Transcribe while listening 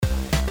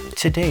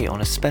Today on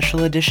a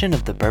special edition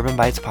of the Bourbon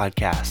Bites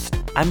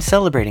podcast. I'm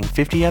celebrating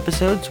 50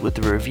 episodes with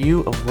a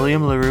review of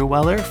William LaRue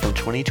Weller from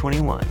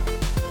 2021.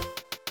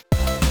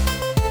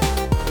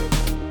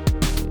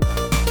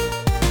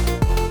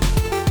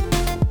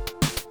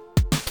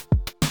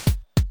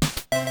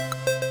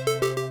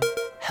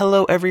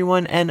 Hello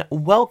everyone and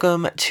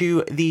welcome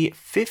to the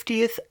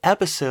 50th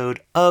episode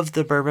of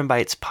the Bourbon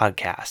Bites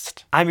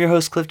podcast. I'm your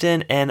host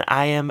Clifton and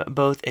I am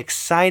both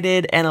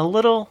excited and a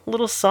little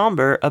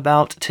somber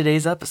about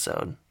today's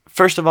episode.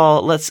 First of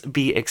all, let's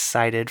be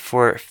excited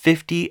for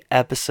 50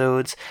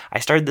 episodes. I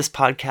started this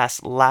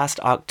podcast last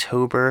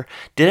October.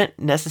 Didn't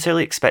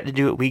necessarily expect to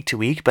do it week to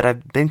week, but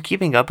I've been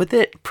keeping up with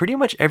it pretty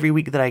much every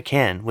week that I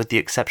can, with the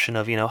exception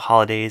of,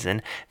 holidays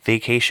and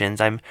vacations.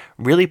 I'm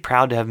really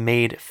proud to have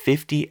made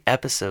 50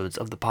 episodes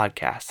of the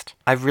podcast.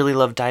 I've really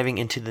loved diving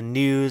into the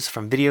news,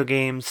 from video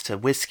games to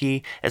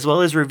whiskey, as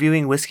well as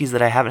reviewing whiskeys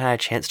that I haven't had a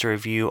chance to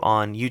review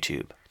on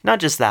YouTube. Not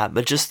just that,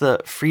 but just the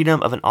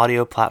freedom of an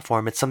audio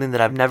platform. It's something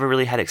that I've never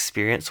really had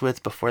experience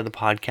with before the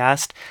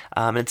podcast.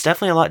 And it's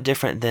definitely a lot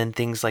different than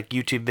things like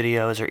YouTube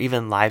videos or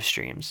even live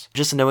streams.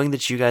 Just knowing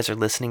that you guys are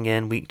listening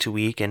in week to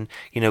week and,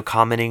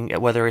 commenting,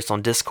 whether it's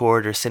on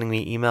Discord or sending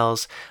me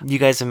emails, you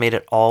guys have made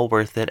it all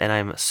worth it. And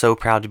I'm so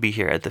proud to be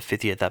here at the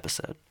 50th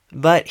episode.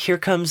 But here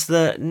comes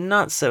the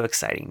not so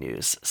exciting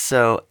news.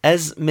 So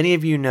as many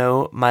of you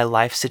know, my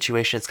life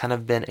situation has kind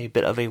of been a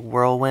bit of a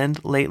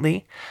whirlwind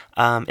lately.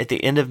 At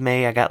the end of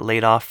May, I got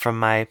laid off from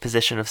my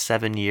position of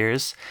 7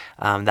 years.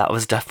 That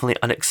was definitely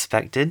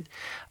unexpected.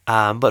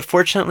 But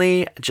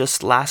fortunately,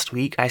 just last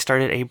week, I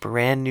started a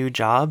brand new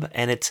job,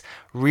 and it's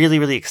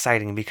really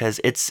exciting because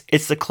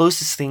it's the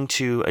closest thing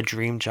to a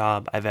dream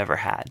job I've ever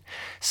had.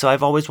 So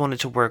I've always wanted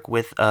to work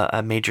with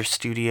a major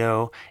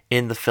studio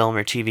in the film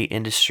or TV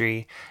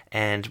industry,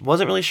 and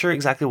wasn't really sure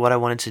exactly what I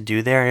wanted to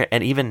do there.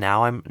 And even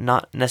now, I'm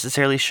not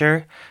necessarily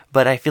sure,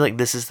 but I feel like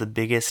this is the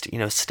biggest,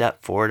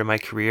 step forward in my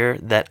career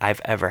that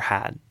I've ever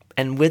had.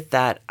 And with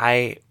that,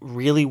 I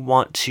really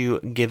want to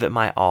give it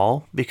my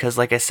all because,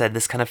 like I said,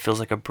 this kind of feels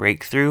like a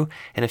breakthrough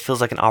and it feels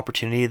like an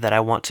opportunity that I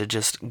want to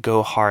just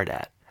go hard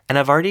at. And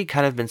I've already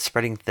kind of been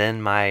spreading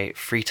thin my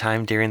free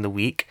time during the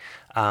week.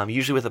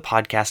 Usually with a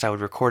podcast, I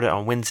would record it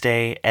on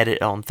Wednesday, edit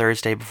it on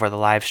Thursday before the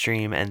live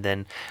stream, and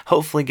then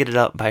hopefully get it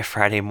up by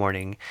Friday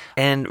morning.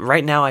 And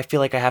right now, I feel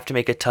like I have to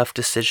make a tough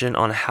decision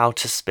on how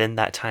to spend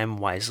that time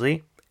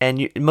wisely.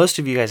 And most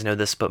of you guys know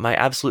this, but my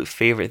absolute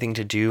favorite thing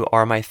to do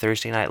are my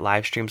Thursday night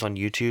live streams on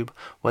YouTube,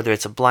 whether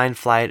it's a blind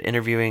flight,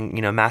 interviewing,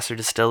 master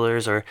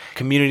distillers or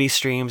community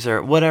streams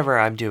or whatever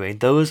I'm doing.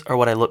 Those are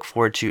what I look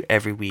forward to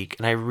every week,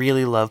 and I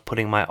really love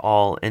putting my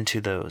all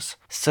into those.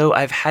 So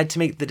I've had to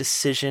make the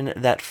decision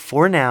that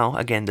for now,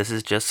 again, this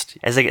is just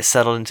as I get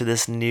settled into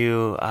this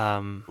new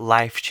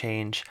life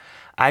change,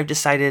 I've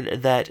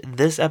decided that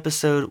this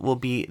episode will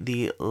be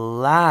the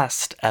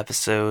last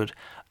episode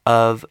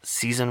of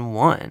season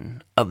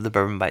 1 of the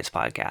Bourbon Bites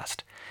podcast.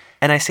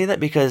 And I say that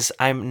because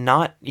I'm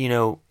not,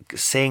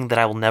 saying that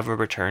I will never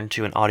return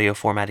to an audio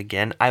format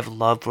again. I've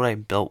loved what I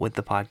built with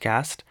the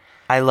podcast.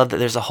 I love that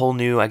there's a whole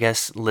new,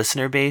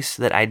 listener base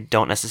that I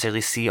don't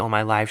necessarily see on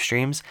my live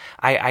streams.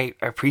 I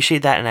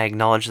appreciate that and I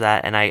acknowledge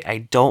that, and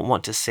I don't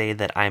want to say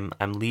that I'm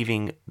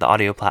leaving the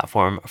audio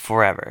platform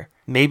forever.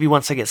 Maybe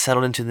once I get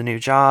settled into the new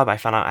job, I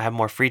found out I have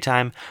more free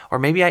time, or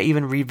maybe I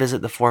even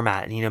revisit the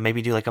format and,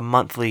 maybe do like a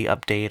monthly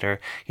update or,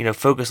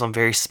 focus on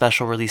very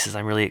special releases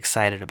I'm really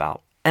excited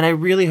about. And I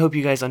really hope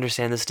you guys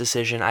understand this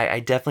decision.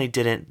 I definitely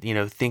didn't,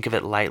 think of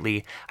it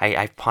lightly.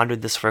 I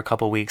pondered this for a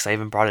couple weeks. I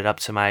even brought it up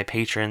to my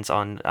patrons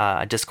on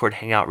a Discord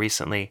hangout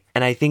recently.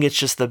 And I think it's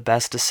just the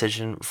best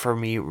decision for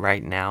me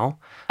right now.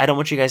 I don't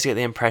want you guys to get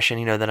the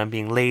impression, that I'm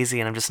being lazy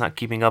and I'm just not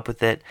keeping up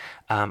with it.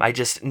 I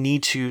just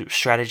need to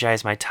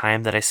strategize my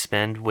time that I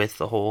spend with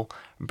the whole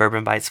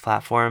Bourbon Bites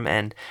platform.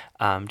 And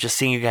just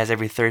seeing you guys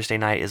every Thursday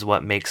night is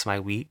what makes my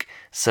week.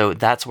 So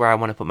that's where I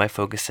want to put my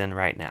focus in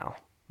right now.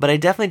 But I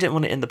definitely didn't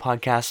want to end the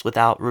podcast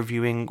without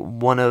reviewing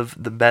one of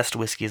the best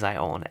whiskeys I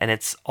own, and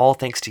it's all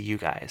thanks to you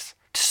guys.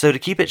 So to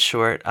keep it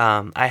short,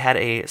 I had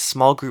a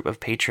small group of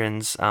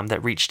patrons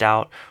that reached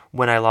out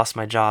when I lost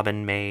my job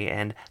in May,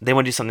 and they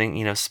want to do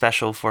something,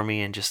 special for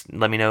me and just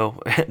let me know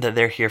that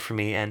they're here for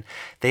me. And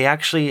they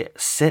actually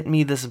sent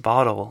me this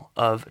bottle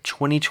of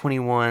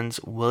 2021's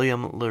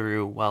William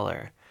LaRue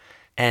Weller.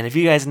 And if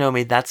you guys know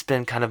me, that's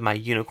been kind of my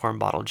unicorn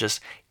bottle. Just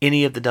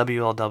any of the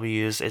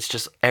WLWs, it's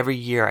just every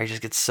year I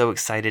just get so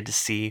excited to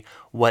see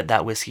what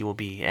that whiskey will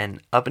be.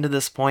 And up until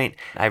this point,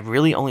 I've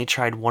really only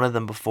tried one of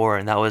them before,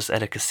 and that was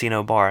at a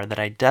casino bar that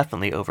I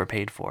definitely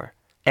overpaid for.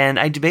 And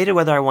I debated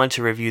whether I wanted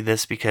to review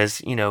this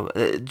because,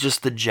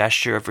 just the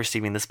gesture of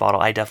receiving this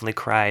bottle, I definitely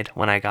cried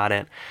when I got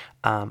it.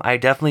 I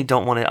definitely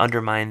don't want to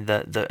undermine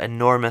the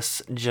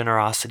enormous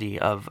generosity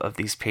of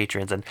these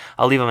patrons, and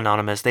I'll leave them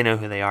anonymous. They know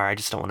who they are. I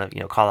just don't want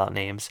to call out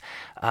names.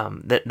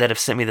 That have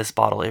sent me this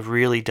bottle. It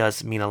really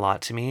does mean a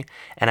lot to me,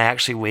 and I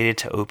actually waited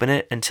to open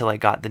it until I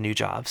got the new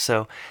job.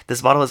 So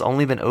this bottle has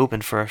only been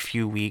open for a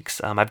few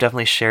weeks. I've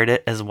definitely shared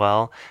it as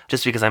well,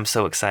 just because I'm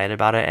so excited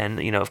about it. And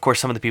of course,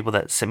 some of the people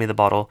that sent me the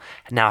bottle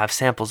now have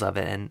samples of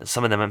it, and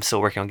some of them I'm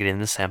still working on getting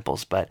the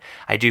samples. But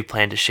I do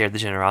plan to share the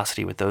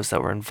generosity with those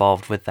that were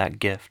involved with that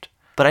gift.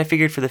 But I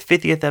figured for the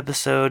 50th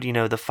episode,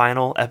 the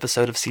final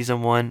episode of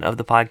season 1 of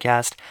the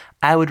podcast,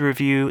 I would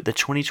review the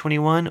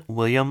 2021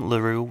 William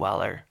LaRue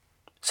Weller.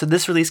 So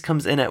this release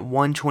comes in at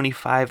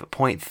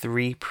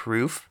 125.3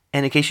 proof.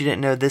 And in case you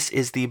didn't know, this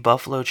is the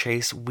Buffalo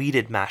Trace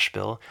Wheated Mash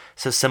Bill.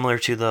 So similar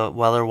to the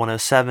Weller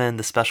 107,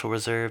 the Special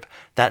Reserve,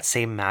 that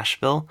same mash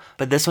bill.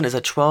 But this one is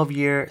a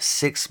 12-year,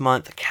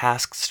 6-month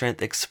cask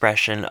strength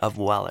expression of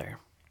Weller.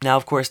 Now,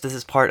 of course, this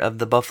is part of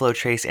the Buffalo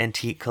Trace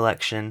Antique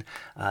Collection.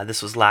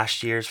 This was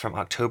last year's from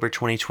October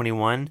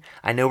 2021.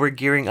 I know we're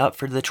gearing up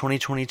for the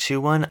 2022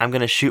 one. I'm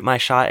going to shoot my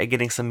shot at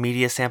getting some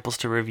media samples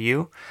to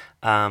review.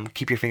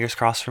 Keep your fingers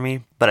crossed for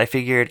me. But I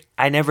figured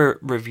I never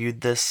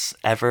reviewed this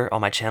ever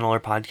on my channel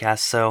or podcast,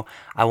 so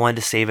I wanted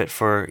to save it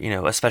for,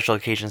 a special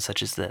occasion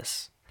such as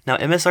this. Now,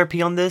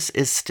 MSRP on this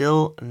is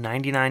still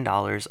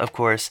 $99. Of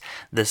course,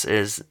 this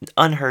is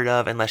unheard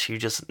of unless you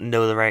just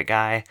know the right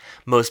guy.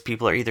 Most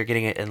people are either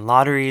getting it in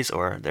lotteries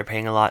or they're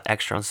paying a lot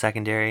extra on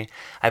secondary.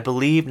 I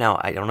believe, now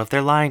I don't know if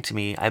they're lying to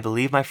me, I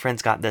believe my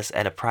friends got this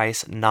at a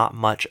price not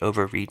much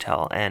over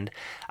retail, and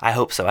I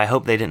hope so. I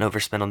hope they didn't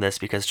overspend on this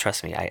because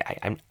trust me,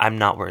 I'm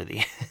not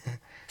worthy.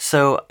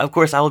 So, of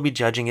course, I will be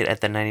judging it at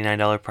the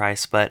 $99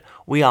 price, but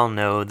we all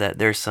know that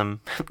there's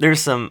some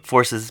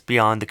forces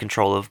beyond the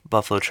control of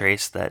Buffalo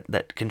Trace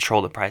that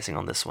control the pricing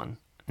on this one.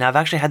 Now, I've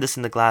actually had this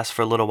in the glass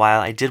for a little while.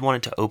 I did want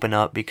it to open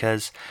up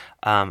because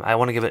I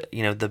want to give it,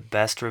 the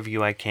best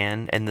review I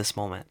can in this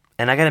moment.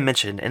 And I gotta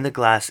mention, in the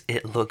glass,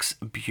 it looks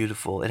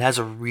beautiful. It has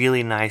a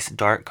really nice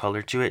dark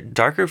color to it.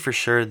 Darker for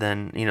sure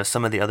than,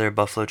 some of the other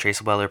Buffalo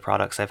Trace Weller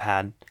products I've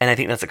had. And I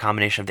think that's a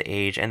combination of the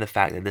age and the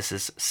fact that this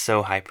is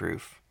so high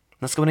proof.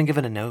 Let's go ahead and give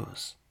it a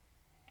nose.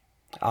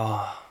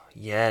 Oh,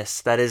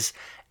 yes, that is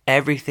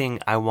everything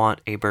I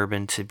want a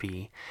bourbon to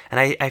be. And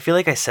I feel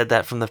like I said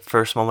that from the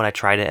first moment I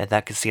tried it at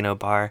that casino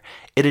bar.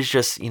 It is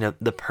just,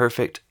 the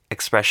perfect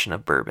expression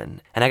of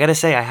bourbon. And I gotta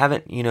say, I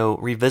haven't,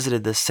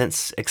 revisited this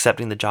since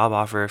accepting the job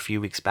offer a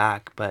few weeks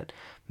back, but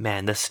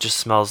man, this just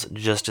smells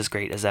just as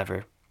great as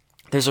ever.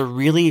 There's a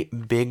really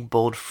big,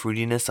 bold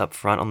fruitiness up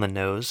front on the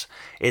nose.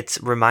 It's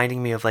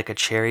reminding me of like a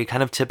cherry,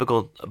 kind of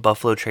typical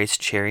Buffalo Trace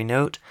cherry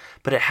note,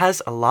 but it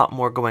has a lot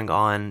more going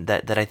on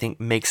that I think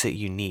makes it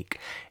unique.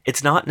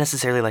 It's not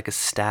necessarily like a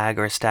Stag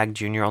or a Stag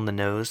Junior on the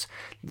nose.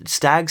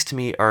 Stags to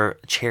me are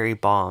cherry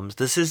bombs.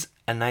 This is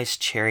a nice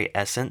cherry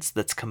essence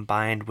that's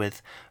combined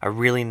with a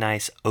really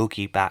nice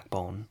oaky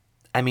backbone.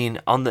 I mean,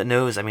 on the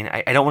nose, I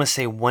don't want to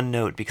say one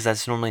note because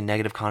that's normally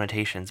negative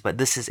connotations, but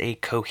this is a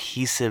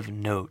cohesive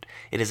note.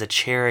 It is a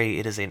cherry,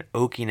 it is an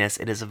oakiness,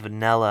 it is a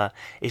vanilla.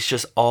 It's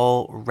just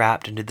all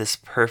wrapped into this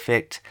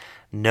perfect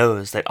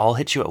nose that all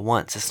hits you at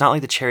once. It's not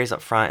like the cherries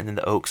up front and then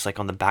the oaks like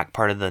on the back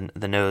part of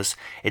the nose.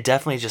 It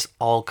definitely just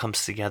all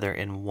comes together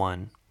in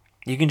one.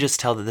 You can just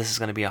tell that this is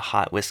going to be a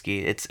hot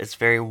whiskey. It's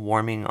very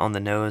warming on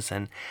the nose,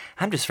 and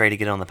I'm just ready to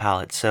get it on the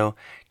palate. So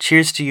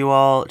cheers to you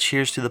all,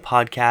 cheers to the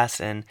podcast,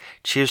 and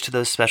cheers to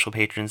those special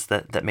patrons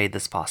that made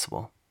this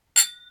possible.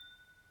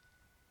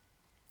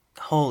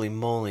 Holy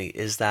moly,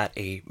 is that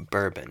a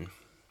bourbon?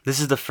 This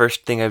is the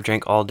first thing I've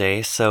drank all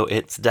day, so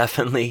it's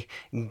definitely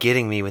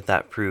getting me with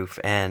that proof,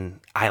 and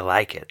I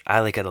like it.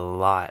 I like it a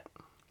lot.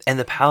 And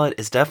the palate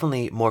is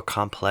definitely more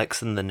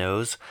complex than the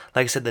nose.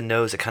 Like I said, the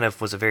nose, it kind of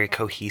was a very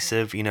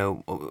cohesive,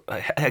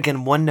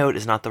 again, one note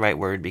is not the right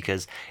word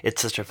because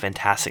it's such a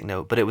fantastic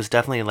note, but it was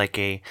definitely like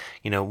a,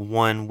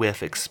 one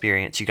whiff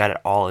experience. You got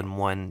it all in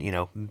one,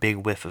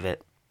 big whiff of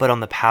it. But on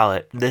the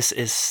palate, this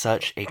is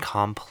such a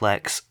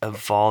complex,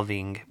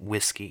 evolving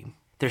whiskey.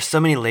 There's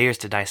so many layers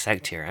to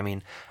dissect here. I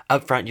mean,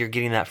 up front, you're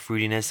getting that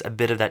fruitiness, a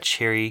bit of that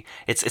cherry.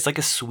 It's like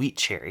a sweet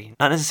cherry.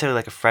 Not necessarily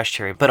like a fresh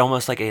cherry, but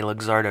almost like a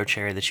Luxardo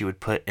cherry that you would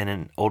put in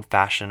an Old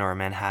Fashioned or a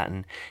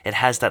Manhattan. It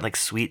has that like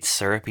sweet,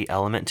 syrupy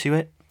element to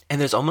it.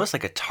 And there's almost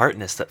like a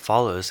tartness that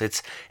follows.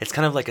 It's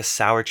kind of like a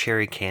sour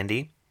cherry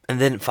candy. And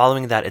then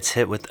following that, it's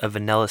hit with a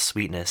vanilla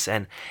sweetness.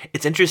 And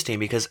it's interesting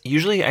because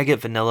usually I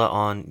get vanilla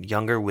on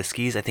younger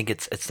whiskeys. I think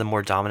it's the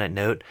more dominant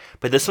note.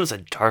 But this one's a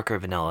darker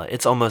vanilla.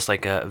 It's almost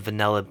like a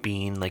vanilla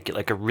bean,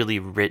 like a really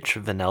rich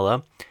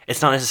vanilla.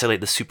 It's not necessarily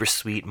the super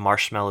sweet,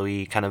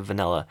 marshmallowy kind of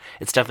vanilla.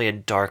 It's definitely a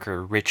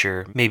darker,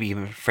 richer, maybe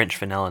even French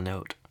vanilla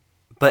note.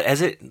 But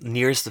as it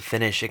nears the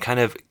finish, it kind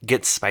of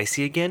gets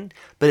spicy again,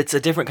 but it's a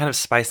different kind of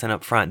spice than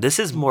up front. This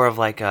is more of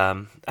like, I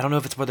don't know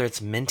if it's whether it's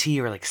minty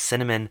or like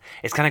cinnamon.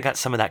 It's kind of got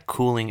some of that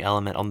cooling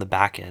element on the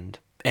back end.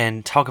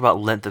 And talk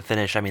about length of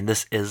finish. I mean,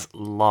 this is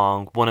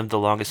long. One of the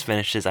longest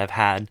finishes I've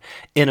had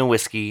in a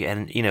whiskey,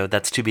 and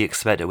that's to be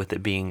expected with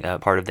it being a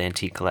part of the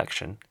antique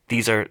collection.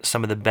 These are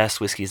some of the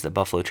best whiskeys that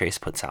Buffalo Trace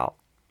puts out.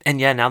 And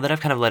yeah, now that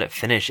I've kind of let it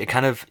finish, it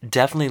kind of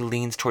definitely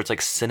leans towards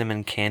like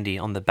cinnamon candy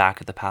on the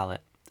back of the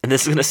palate. And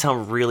this is going to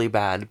sound really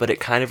bad, but it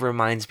kind of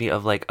reminds me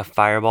of like a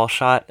fireball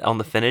shot on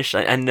the finish.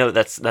 I know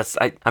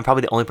I'm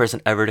probably the only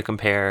person ever to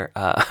compare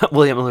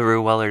William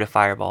LaRue Weller to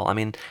Fireball. I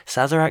mean,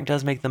 Sazerac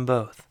does make them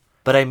both.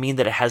 But I mean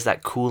that it has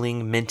that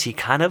cooling, minty,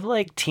 kind of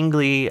like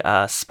tingly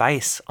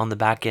spice on the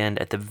back end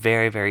at the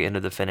very, very end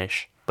of the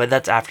finish. But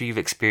that's after you've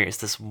experienced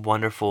this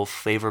wonderful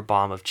flavor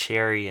bomb of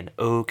cherry and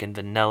oak and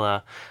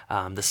vanilla.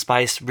 The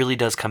spice really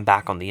does come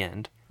back on the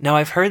end. Now,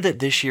 I've heard that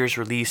this year's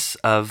release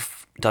of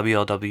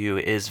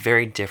WLW is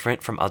very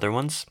different from other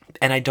ones,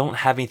 and I don't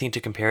have anything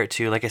to compare it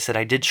to. Like I said,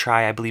 I did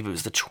try, I believe it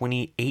was the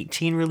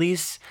 2018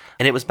 release,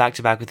 and it was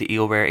back-to-back with the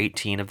Eagle Rare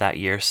 18 of that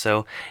year,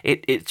 so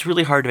it's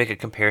really hard to make a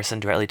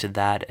comparison directly to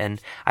that, and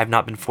I've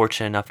not been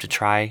fortunate enough to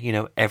try,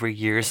 every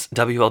year's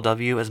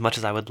WLW as much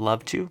as I would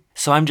love to.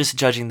 So I'm just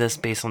judging this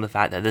based on the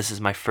fact that this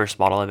is my first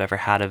bottle I've ever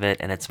had of it,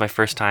 and it's my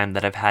first time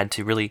that I've had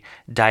to really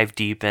dive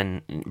deep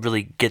and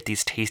really get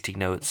these tasting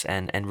notes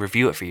and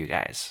review it for you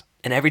guys.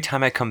 And every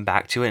time I come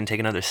back to it and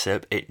take another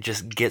sip, it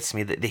just gets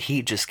me. The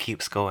heat just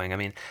keeps going. I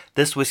mean,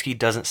 this whiskey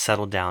doesn't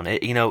settle down.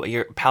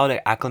 Your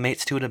palate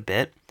acclimates to it a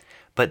bit,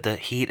 but the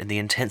heat and the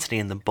intensity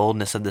and the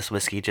boldness of this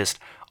whiskey just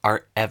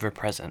are ever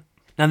present.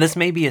 Now, this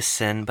may be a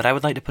sin, but I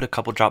would like to put a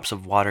couple drops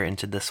of water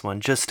into this one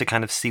just to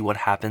kind of see what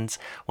happens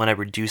when I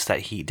reduce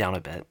that heat down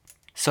a bit.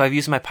 So I've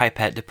used my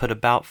pipette to put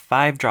about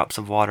 5 drops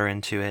of water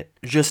into it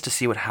just to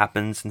see what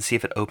happens and see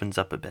if it opens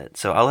up a bit.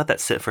 So I'll let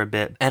that sit for a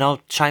bit, and I'll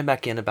chime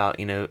back in about,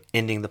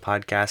 ending the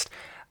podcast.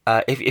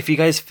 If you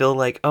guys feel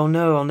like, oh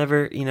no, I'll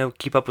never,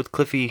 keep up with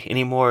Cliffy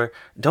anymore,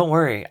 don't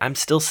worry. I'm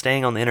still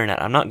staying on the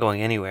internet. I'm not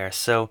going anywhere.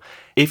 So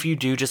if you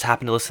do just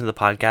happen to listen to the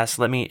podcast,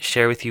 let me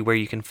share with you where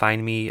you can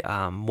find me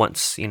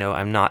once,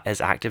 I'm not as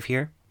active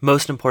here.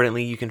 Most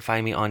importantly, you can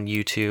find me on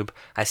YouTube.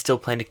 I still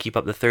plan to keep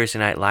up the Thursday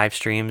night live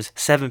streams,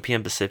 7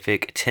 p.m.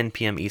 Pacific, 10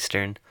 p.m.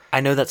 Eastern. I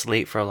know that's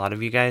late for a lot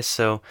of you guys,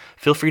 so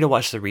feel free to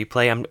watch the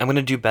replay. I'm going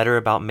to do better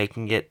about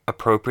making it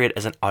appropriate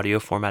as an audio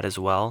format as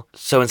well.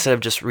 So instead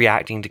of just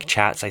reacting to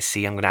chats I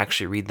see, I'm going to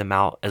actually read them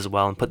out as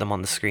well and put them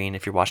on the screen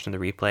if you're watching the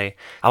replay.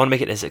 I want to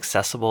make it as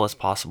accessible as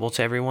possible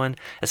to everyone,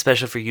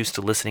 especially if you're used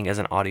to listening as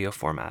an audio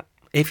format.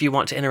 If you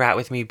want to interact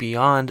with me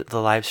beyond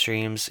the live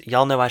streams,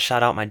 y'all know I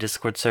shout out my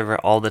Discord server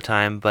all the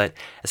time, but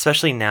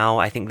especially now,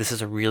 I think this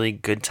is a really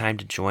good time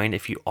to join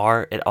if you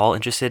are at all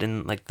interested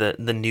in like the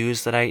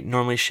news that I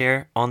normally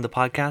share on the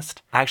podcast.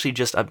 I actually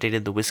just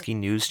updated the Whiskey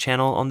News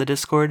channel on the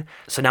Discord,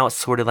 so now it's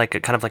sort of like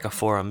a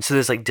forum. So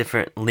there's like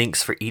different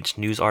links for each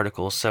news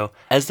article. So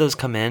as those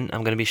come in,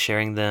 I'm going to be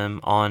sharing them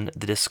on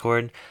the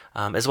Discord.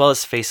 As well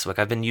as Facebook.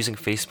 I've been using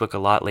Facebook a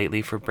lot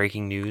lately for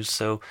breaking news,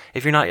 so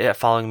if you're not yet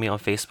following me on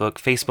Facebook,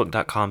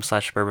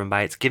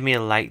 facebook.com/bourbonbites, give me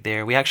a like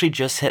there. We actually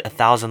just hit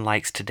 1,000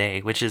 likes today,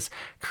 which is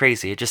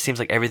crazy. It just seems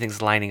like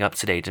everything's lining up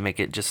today to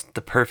make it just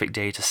the perfect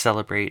day to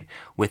celebrate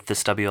with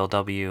this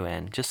WLW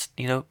and just,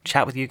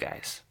 chat with you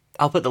guys.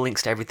 I'll put the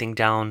links to everything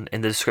down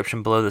in the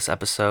description below this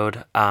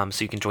episode, so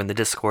you can join the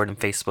Discord and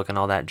Facebook and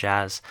all that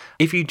jazz.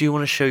 If you do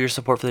want to show your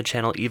support for the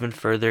channel even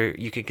further,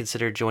 you can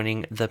consider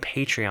joining the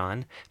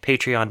Patreon,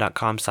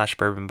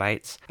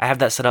 patreon.com/bourbonbites. I have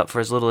that set up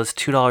for as little as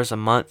 $2 a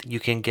month. You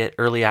can get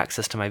early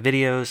access to my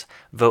videos,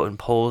 vote in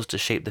polls to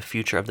shape the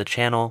future of the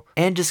channel,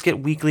 and just get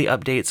weekly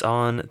updates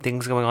on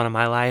things going on in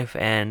my life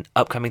and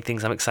upcoming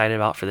things I'm excited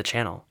about for the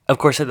channel. Of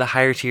course, at the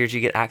higher tiers,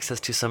 you get access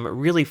to some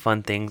really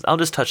fun things. I'll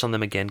just touch on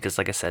them again because,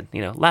 like I said,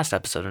 last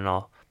episode and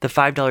all. The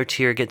 $5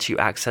 tier gets you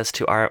access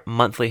to our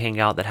monthly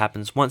hangout that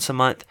happens once a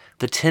month.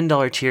 The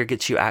 $10 tier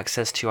gets you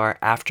access to our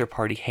after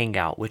party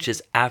hangout, which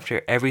is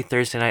after every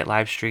Thursday night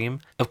live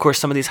stream. Of course,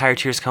 some of these higher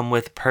tiers come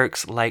with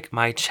perks like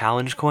my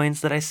challenge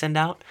coins that I send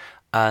out.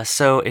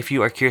 So if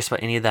you are curious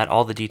about any of that,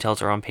 all the details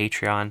are on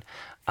Patreon.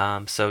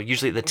 So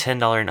usually the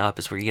 $10 and up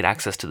is where you get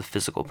access to the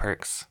physical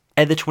perks.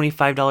 At the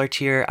 $25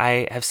 tier,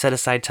 I have set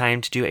aside time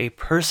to do a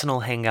personal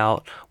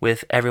hangout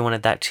with everyone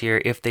at that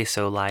tier if they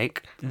so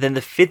like. Then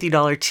the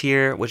 $50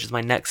 tier, which is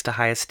my next to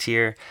highest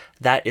tier,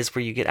 that is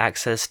where you get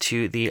access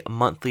to the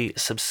monthly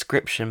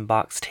subscription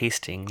box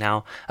tasting.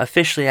 Now,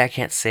 officially I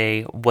can't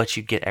say what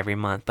you get every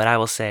month, but I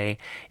will say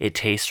it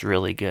tastes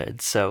really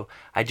good. So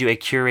I do a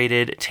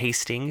curated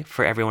tasting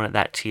for everyone at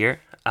that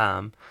tier.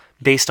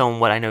 Based on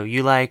what I know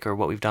you like or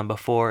what we've done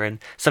before, and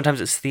sometimes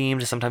it's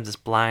themed, sometimes it's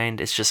blind.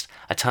 It's just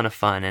a ton of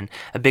fun, and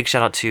a big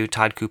shout out to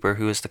Todd Cooper,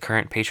 who is the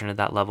current patron at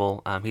that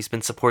level. He's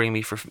been supporting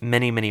me for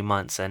many, many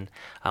months, and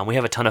we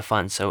have a ton of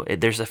fun, so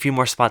there's a few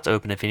more spots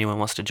open if anyone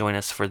wants to join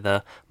us for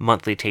the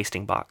monthly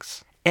tasting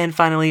box. And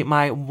finally,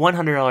 my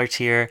 $100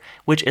 tier,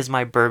 which is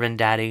my Bourbon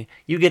Daddy.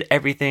 You get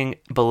everything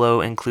below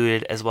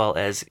included, as well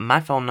as my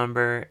phone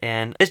number,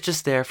 and it's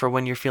just there for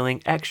when you're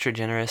feeling extra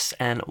generous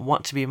and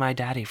want to be my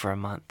daddy for a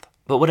month.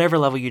 But whatever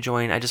level you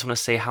join, I just want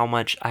to say how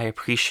much I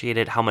appreciate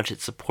it, how much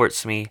it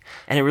supports me,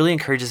 and it really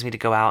encourages me to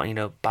go out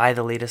and, buy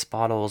the latest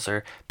bottles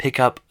or pick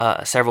up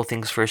several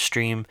things for a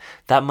stream.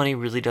 That money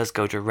really does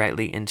go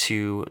directly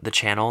into the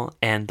channel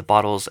and the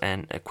bottles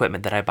and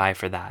equipment that I buy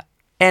for that.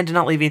 And to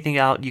not leave anything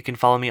out, you can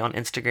follow me on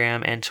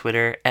Instagram and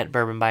Twitter at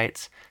Bourbon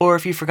Bites. Or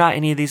if you forgot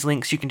any of these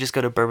links, you can just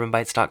go to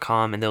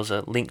bourbonbites.com and there's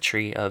a link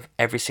tree of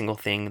every single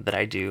thing that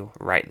I do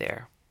right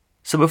there.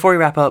 So before we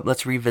wrap up,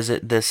 let's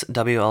revisit this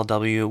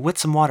WLW with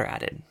some water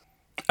added.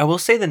 I will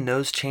say the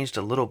nose changed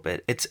a little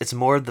bit. It's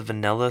more of the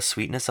vanilla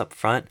sweetness up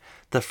front.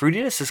 The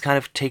fruitiness has kind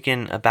of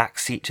taken a back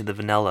seat to the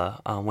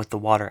vanilla with the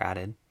water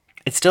added.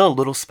 It's still a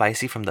little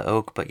spicy from the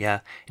oak, but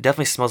yeah, it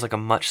definitely smells like a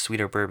much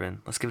sweeter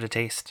bourbon. Let's give it a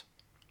taste.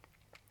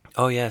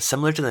 Oh yeah,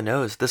 similar to the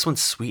nose, this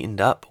one's sweetened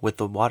up with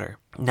the water.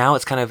 Now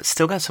it's kind of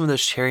still got some of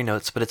those cherry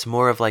notes, but it's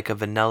more of like a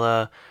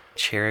vanilla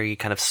cherry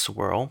kind of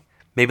swirl.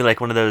 Maybe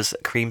like one of those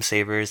cream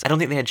savers. I don't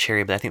think they had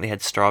cherry, but I think they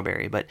had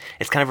strawberry, but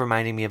it's kind of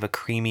reminding me of a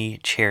creamy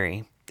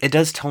cherry. It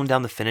does tone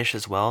down the finish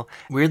as well.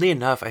 Weirdly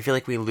enough, I feel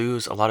like we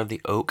lose a lot of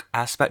the oak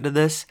aspect of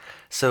this.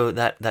 So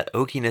that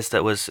oakiness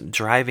that was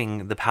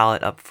driving the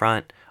palate up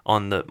front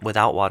on the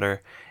without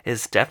water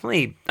is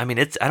definitely, I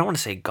don't want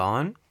to say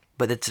gone,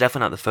 but it's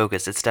definitely not the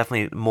focus. It's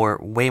definitely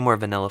way more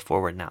vanilla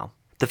forward now.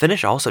 The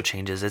finish also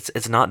changes.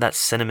 It's not that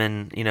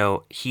cinnamon,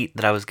 heat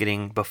that I was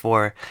getting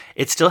before.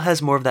 It still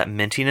has more of that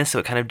mintiness, so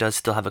it kind of does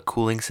still have a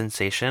cooling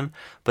sensation,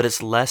 but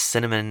it's less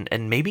cinnamon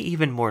and maybe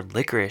even more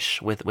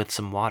licorice with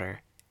some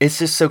water. It's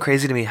just so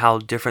crazy to me how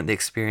different the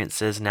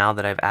experience is now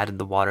that I've added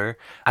the water.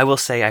 I will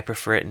say I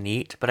prefer it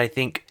neat, but I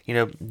think,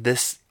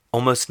 this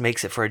almost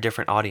makes it for a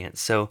different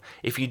audience. So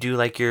if you do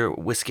like your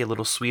whiskey a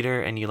little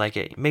sweeter and you like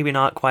it maybe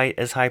not quite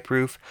as high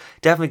proof,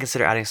 definitely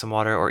consider adding some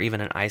water or even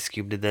an ice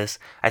cube to this.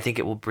 I think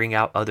it will bring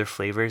out other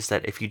flavors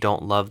that if you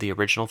don't love the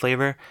original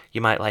flavor,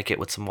 you might like it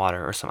with some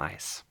water or some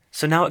ice.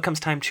 So now it comes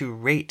time to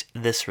rate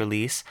this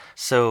release.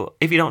 So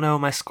if you don't know,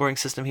 my scoring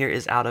system here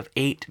is out of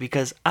 8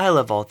 because I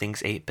love all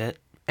things 8-bit.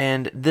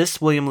 And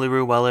this William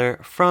LaRue Weller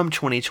from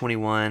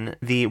 2021,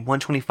 the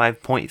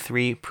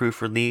 125.3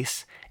 proof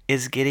release,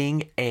 is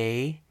getting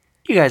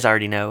you guys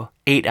already know,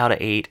 8 out of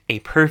 8, a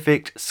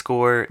perfect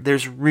score.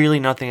 There's really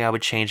nothing I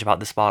would change about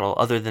this bottle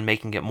other than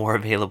making it more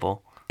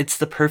available. It's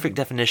the perfect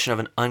definition of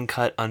an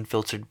uncut,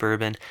 unfiltered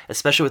bourbon,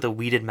 especially with a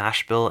wheated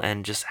mash bill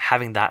and just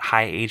having that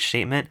high age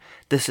statement.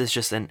 This is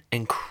just an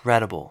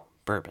incredible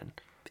bourbon.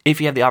 If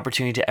you have the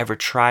opportunity to ever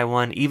try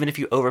one, even if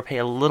you overpay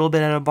a little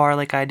bit at a bar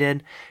like I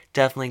did,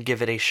 definitely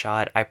give it a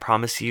shot. I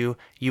promise you,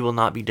 you will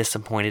not be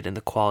disappointed in the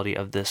quality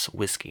of this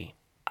whiskey.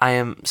 I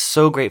am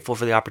so grateful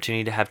for the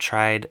opportunity to have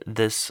tried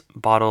this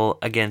bottle.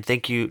 Again,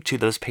 thank you to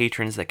those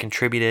patrons that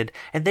contributed,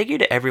 and thank you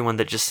to everyone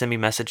that just sent me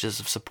messages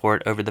of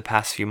support over the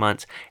past few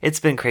months. It's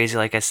been crazy,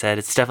 like I said.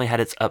 It's definitely had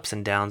its ups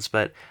and downs,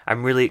 but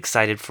I'm really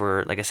excited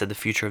for, like I said, the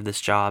future of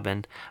this job,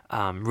 and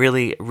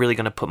really, really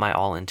going to put my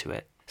all into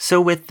it.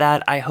 So with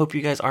that, I hope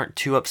you guys aren't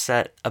too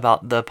upset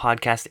about the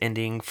podcast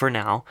ending for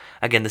now.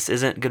 Again, this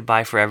isn't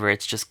goodbye forever,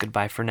 it's just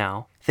goodbye for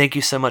now. Thank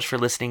you so much for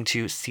listening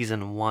to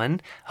Season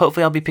 1.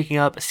 Hopefully I'll be picking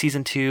up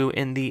Season 2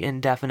 in the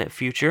indefinite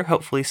future,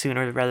 hopefully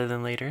sooner rather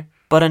than later.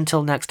 But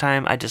until next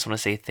time, I just want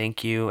to say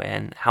thank you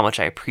and how much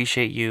I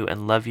appreciate you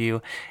and love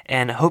you,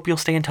 and hope you'll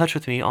stay in touch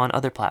with me on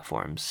other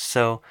platforms.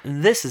 So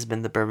this has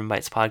been the Bourbon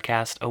Bites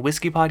Podcast, a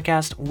whiskey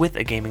podcast with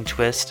a gaming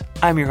twist.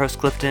 I'm your host,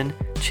 Clifton.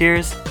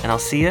 Cheers, and I'll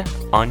see you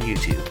on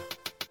YouTube.